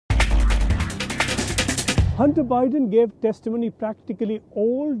Hunter Biden gave testimony practically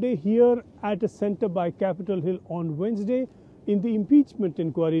all day here at a center by Capitol Hill on Wednesday in the impeachment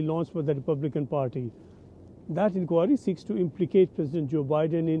inquiry launched by the Republican Party. That inquiry seeks to implicate President Joe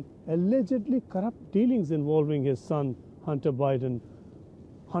Biden in allegedly corrupt dealings involving his son, Hunter Biden.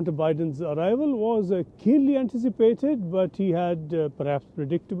 Hunter Biden's arrival was keenly anticipated, but he had, perhaps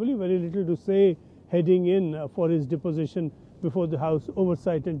predictably, very little to say heading in for his deposition before the House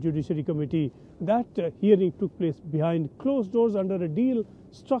Oversight and Judiciary Committee. That hearing took place behind closed doors under a deal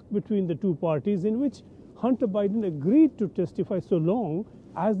struck between the two parties in which Hunter Biden agreed to testify so long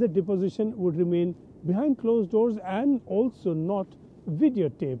as the deposition would remain behind closed doors and also not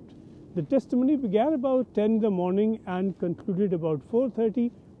videotaped. The testimony began about 10 in the morning and concluded about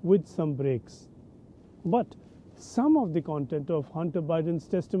 4:30 with some breaks. But some of the content of Hunter Biden's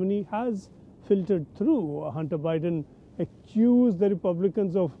testimony has filtered through. Hunter Biden accused the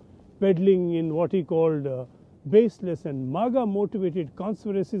Republicans of peddling in what he called baseless and MAGA-motivated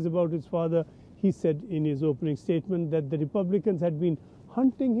conspiracies about his father. He said in his opening statement that the Republicans had been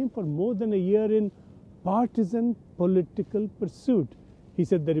hunting him for more than a year in partisan political pursuit. He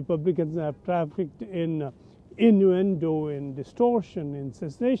said the Republicans have trafficked in innuendo, in distortion, in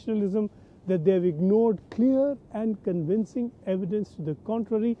sensationalism, that they have ignored clear and convincing evidence to the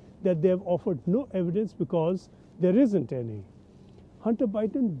contrary, that they have offered no evidence because there isn't any. Hunter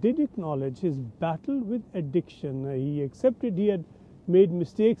Biden did acknowledge his battle with addiction. He accepted he had made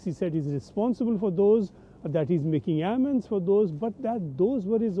mistakes. He said he's responsible for those, that he's making amends for those, but that those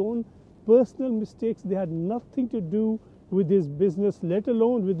were his own personal mistakes. They had nothing to do with his business, let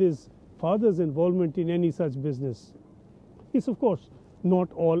alone with his father's involvement in any such business. It's, of course,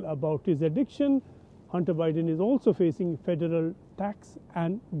 not all about his addiction. Hunter Biden is also facing federal tax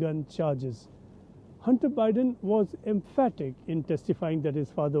and gun charges. Hunter Biden was emphatic in testifying that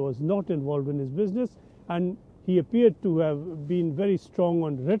his father was not involved in his business, and he appeared to have been very strong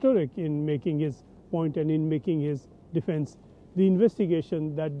on rhetoric in making his point and in making his defense. The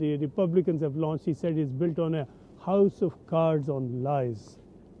investigation that the Republicans have launched, he said, is built on a house of cards on lies.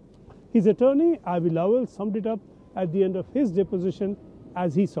 His attorney, Avi Lowell, summed it up at the end of his deposition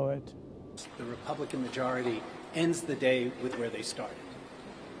as he saw it. The Republican majority ends the day with where they started.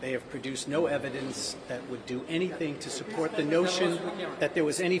 They have produced no evidence that would do anything to support the notion that there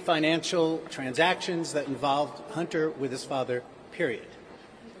was any financial transactions that involved Hunter with his father, period.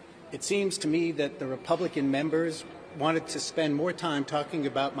 It seems to me that the Republican members wanted to spend more time talking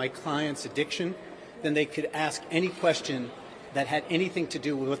about my client's addiction than they could ask any question that had anything to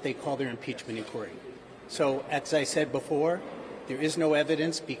do with what they call their impeachment inquiry. So, as I said before, there is no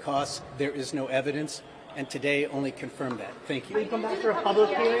evidence because there is no evidence, and today only confirmed that. Thank you. Will you come back for a public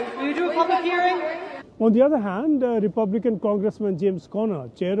hearing? Will you do a public hearing? On the other hand, Republican Congressman James Conner,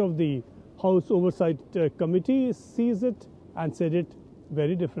 chair of the House Oversight Committee, sees it and said it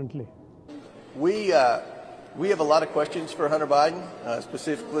very differently. We have a lot of questions for Hunter Biden,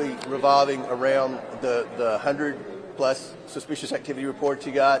 specifically revolving around the 100-plus suspicious activity reports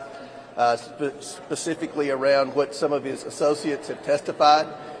he got, specifically around what some of his associates have testified,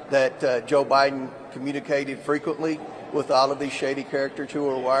 that Joe Biden communicated frequently with all of these shady characters who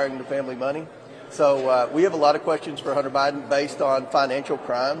are wiring the family money. So we have a lot of questions for Hunter Biden based on financial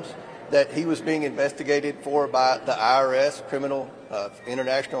crimes that he was being investigated for by the IRS, Criminal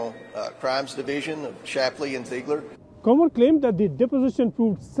International Crimes Division of Shapley and Ziegler. Comer claimed that the deposition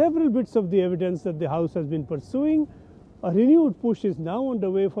proved several bits of the evidence that the House has been pursuing. A renewed push is now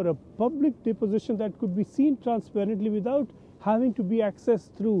underway for a public deposition that could be seen transparently without having to be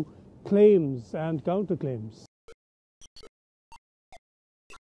accessed through claims and counterclaims.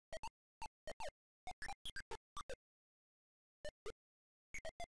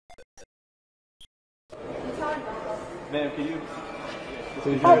 Ma'am, can you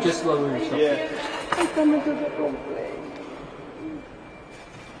Just lower yourself. Yeah.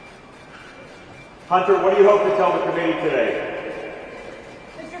 Hunter, what do you hope to tell the committee today?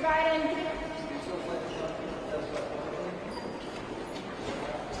 Mr. Biden,